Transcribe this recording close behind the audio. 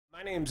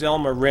My name's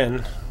Elmer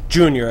Rynne,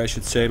 Jr. I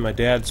should say. My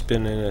dad's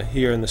been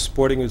here in the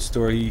sporting goods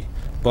store. He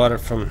bought it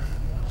from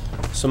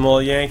some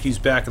old Yankees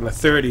back in the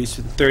 30s,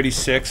 in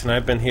 36, and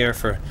I've been here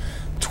for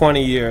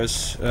 20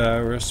 years.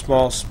 We're a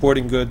small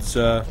sporting goods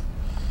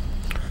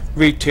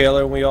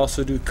retailer. We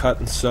also do cut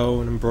and sew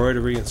and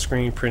embroidery and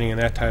screen printing and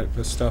that type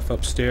of stuff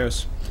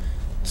upstairs.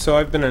 So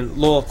I've been in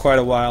Lowell quite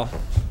a while.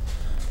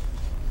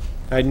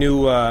 I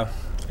knew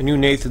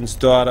Nathan's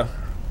daughter.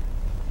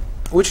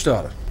 Which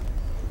daughter?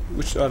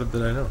 Which daughter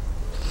did I know?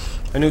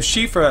 I knew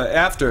Shifa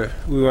after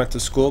we went to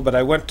school, but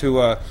I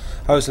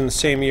was in the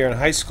same year in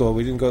high school.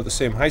 We didn't go to the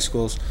same high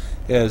schools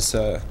as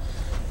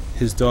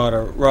his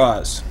daughter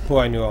Roz, who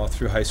I knew all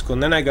through high school.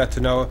 And then I got to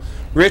know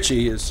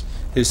Richie, his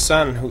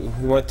son,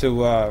 who went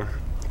to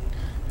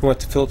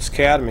Phillips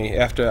Academy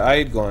after I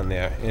had gone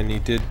there, and he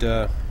did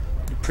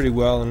pretty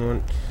well.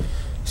 And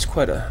he's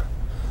quite a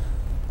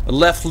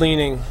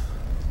left-leaning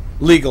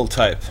legal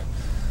type.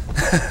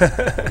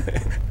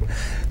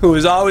 Who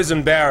was always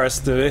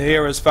embarrassed to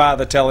hear his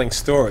father telling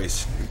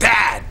stories.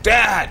 Dad!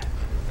 Dad!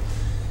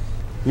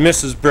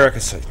 Mrs.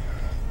 Birke said,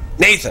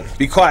 Nathan,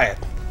 be quiet.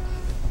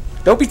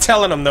 Don't be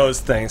telling him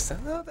those things.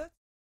 No, At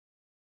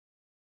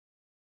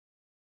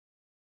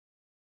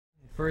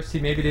first he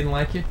maybe didn't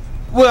like you?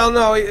 Well,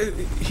 no,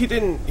 he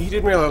didn't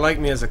really like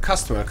me as a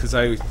customer, because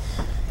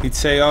he'd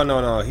say, oh,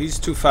 no, he's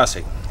too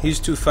fussy. He's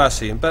too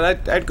fussy.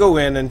 But I'd go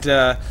in, and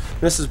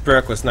Mrs.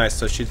 Birke was nice,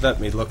 so she'd let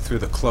me look through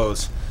the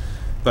clothes.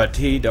 But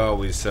he'd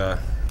always,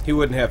 he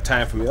wouldn't have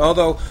time for me.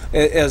 Although,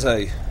 as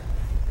a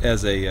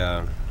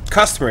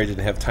customer, he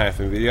didn't have time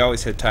for me, but he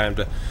always had time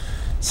to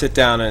sit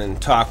down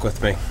and talk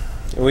with me.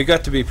 And we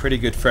got to be pretty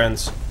good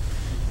friends.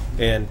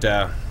 And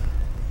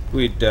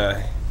we'd,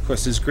 of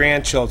course, his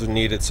grandchildren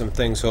needed some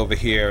things over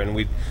here, and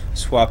we'd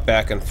swap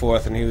back and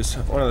forth. And he was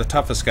one of the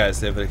toughest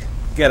guys there, but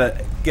get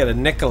a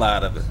nickel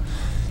out of it.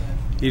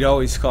 He'd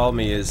always call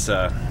me his,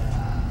 what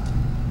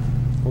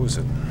was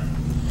it?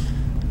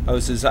 I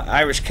was his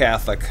Irish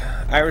Catholic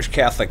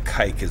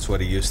kike is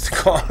what he used to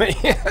call me.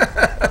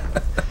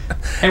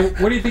 And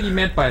what do you think he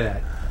meant by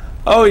that?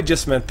 Oh, he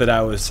just meant that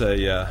I was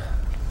a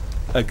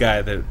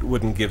guy that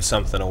wouldn't give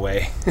something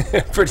away,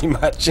 pretty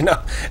much. You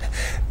know,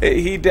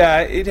 he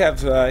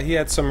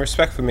had some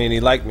respect for me, and he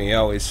liked me. He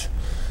always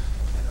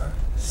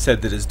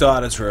said that his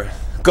daughters were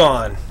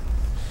gone.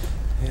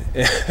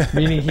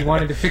 Meaning he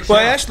wanted to fix you?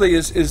 Well, actually,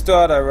 his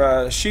daughter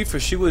Shifa,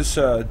 she was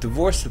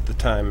divorced at the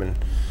time, and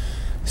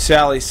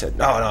Sally said,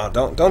 no,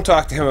 don't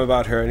talk to him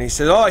about her. And he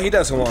said, oh, he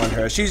doesn't want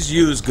her. She's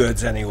used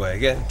goods anyway.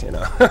 Again, you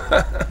know.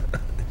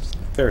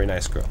 Very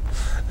nice girl.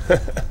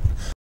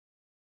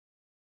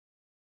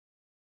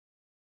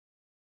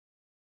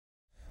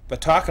 But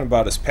talking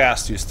about his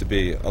past used to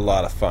be a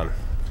lot of fun.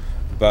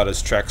 About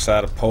his treks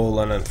out of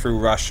Poland and through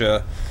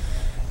Russia.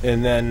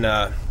 And then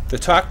to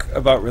talk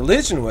about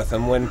religion with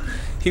him when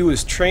he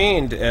was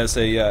trained as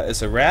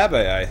a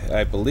rabbi,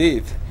 I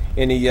believe.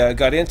 And he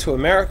got into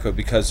America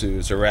because he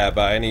was a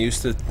rabbi, and he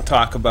used to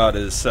talk about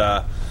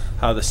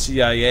how the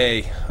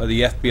CIA or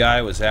the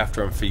FBI was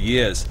after him for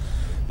years.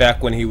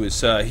 Back when he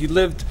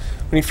lived,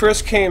 when he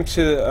first came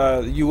to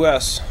the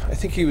U.S., I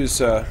think he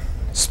was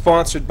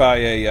sponsored by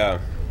a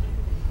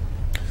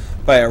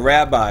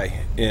rabbi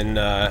in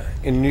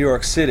New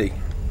York City,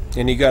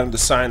 and he got him to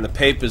sign the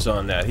papers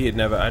on that.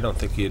 I don't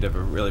think he had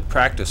ever really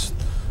practiced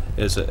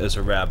as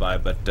a rabbi,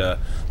 but the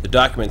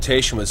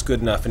documentation was good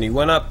enough, and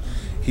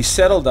he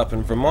settled up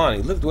in Vermont.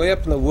 He lived way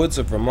up in the woods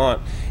of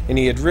Vermont, and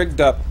he had rigged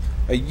up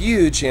a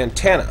huge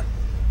antenna.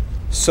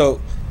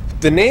 So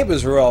the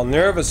neighbors were all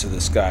nervous of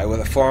this guy with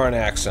a foreign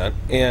accent,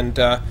 and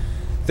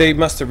they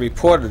must have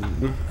reported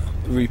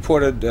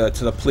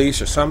to the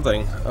police or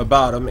something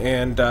about him.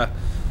 And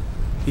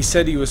he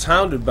said he was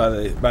hounded by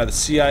the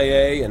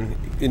CIA and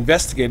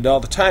investigated all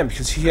the time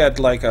because he had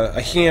like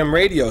a ham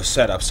radio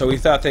set up. So he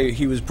thought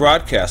he was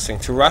broadcasting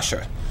to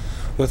Russia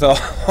with all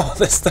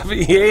this stuff.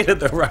 He hated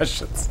the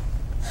Russians.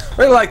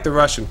 He liked the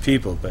Russian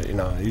people, but you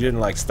know, he didn't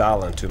like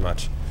Stalin too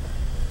much.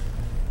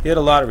 He had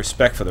a lot of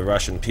respect for the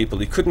Russian people.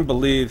 He couldn't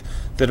believe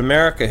that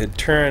America had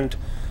turned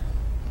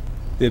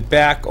their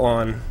back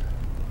on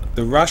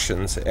the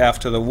Russians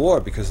after the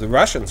war, because the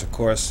Russians, of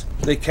course,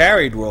 they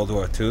carried World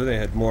War II. They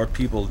had more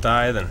people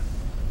die than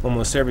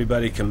almost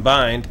everybody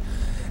combined,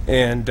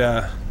 and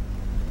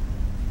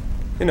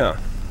you know,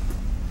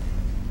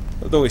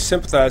 although he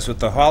sympathized with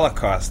the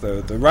Holocaust,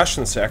 the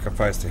Russian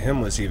sacrifice to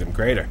him was even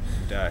greater.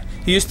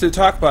 He used to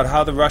talk about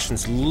how the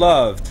Russians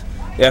loved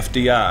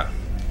FDR.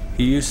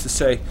 He used to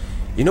say,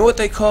 you know what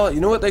they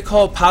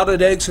call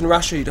powdered eggs in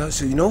Russia? He does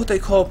say, you know what they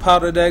call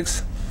powdered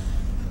eggs?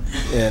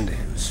 And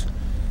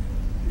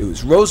it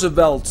was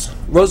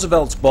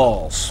Roosevelt's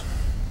balls.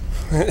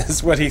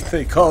 Is what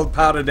they called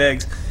powdered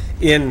eggs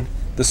in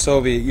the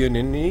Soviet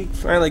Union. And he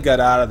finally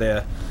got out of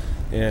there,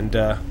 and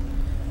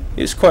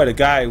he was quite a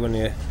guy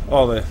when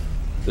all the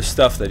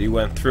stuff that he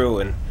went through,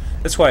 and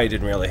that's why he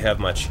didn't really have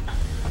much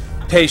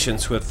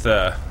patience with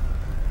the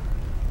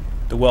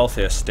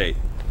welfare state,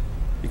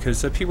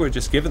 because people were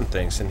just given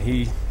things, and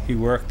he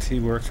worked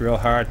real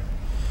hard.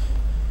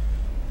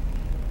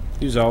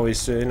 He was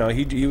always,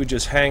 he would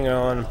just hang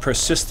on,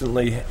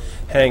 persistently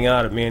hang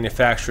out at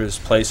manufacturers'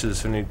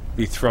 places, and he'd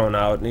be thrown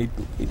out, and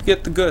he'd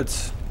get the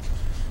goods.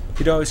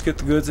 He'd always get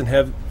the goods and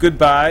have good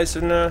buys,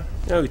 and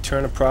he'd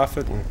turn a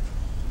profit. And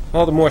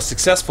all the more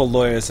successful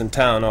lawyers in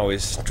town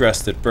always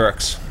dressed at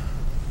Birke's.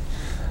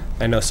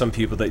 I know some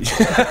people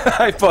that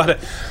I bought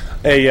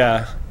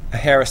a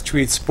Harris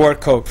tweed sport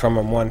coat from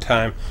him one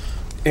time,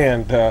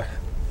 and it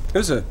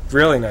was a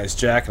really nice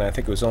jacket. I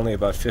think it was only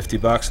about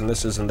 $50, and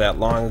this isn't that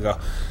long ago.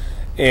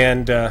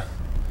 And of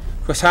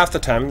course, half the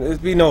time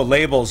there'd be no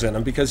labels in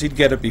them because he'd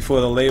get it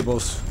before the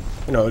labels,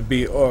 it'd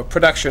be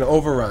production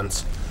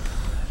overruns.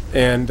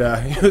 And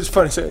it was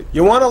funny. So,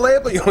 you want a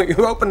label?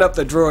 You opened up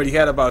the drawer, and he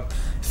had about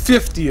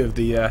 50 of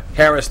the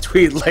Harris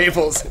tweed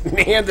labels, and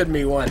handed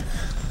me one.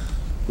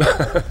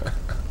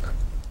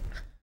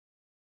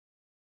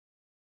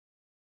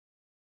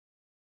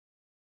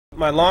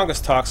 My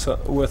longest talks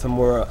with him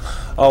were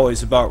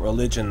always about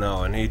religion,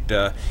 though, and he'd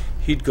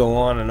go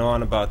on and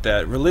on about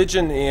that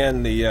religion,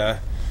 and I'm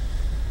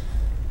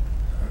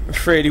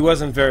afraid he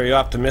wasn't very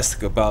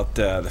optimistic about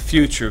the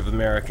future of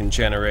American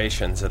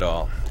generations at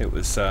all. It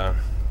was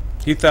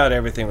he thought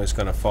everything was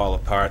going to fall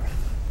apart.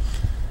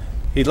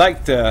 He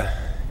liked Roosevelt,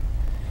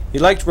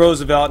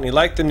 and he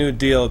liked the New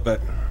Deal, but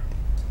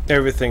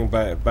everything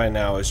by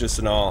now is just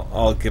an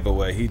all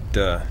giveaway.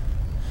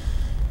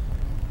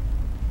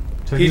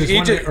 So he was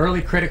one of the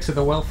early critics of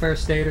the welfare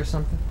state or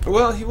something?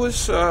 Well, he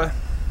was,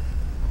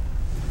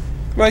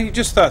 he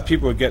just thought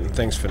people were getting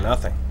things for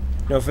nothing.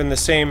 For the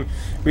same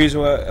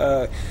reason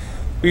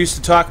we used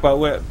to talk about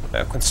when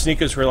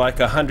sneakers were like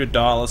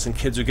 $100 and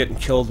kids were getting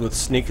killed with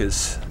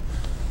sneakers.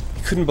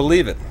 He couldn't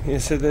believe it. He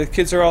said, the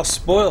kids are all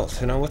spoiled,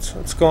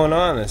 what's going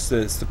on? It's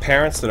the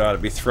parents that ought to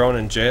be thrown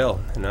in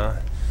jail,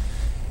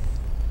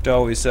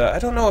 Always, I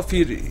don't know if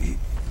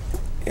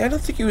I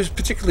don't think he was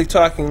particularly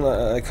talking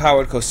like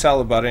Howard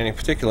Cosell about any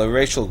particular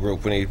racial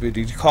group when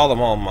he'd call them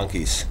all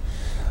monkeys.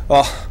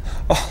 All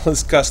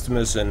his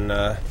customers, and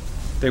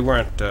they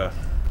weren't, I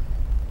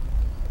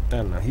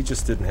don't know, he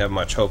just didn't have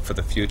much hope for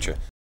the future.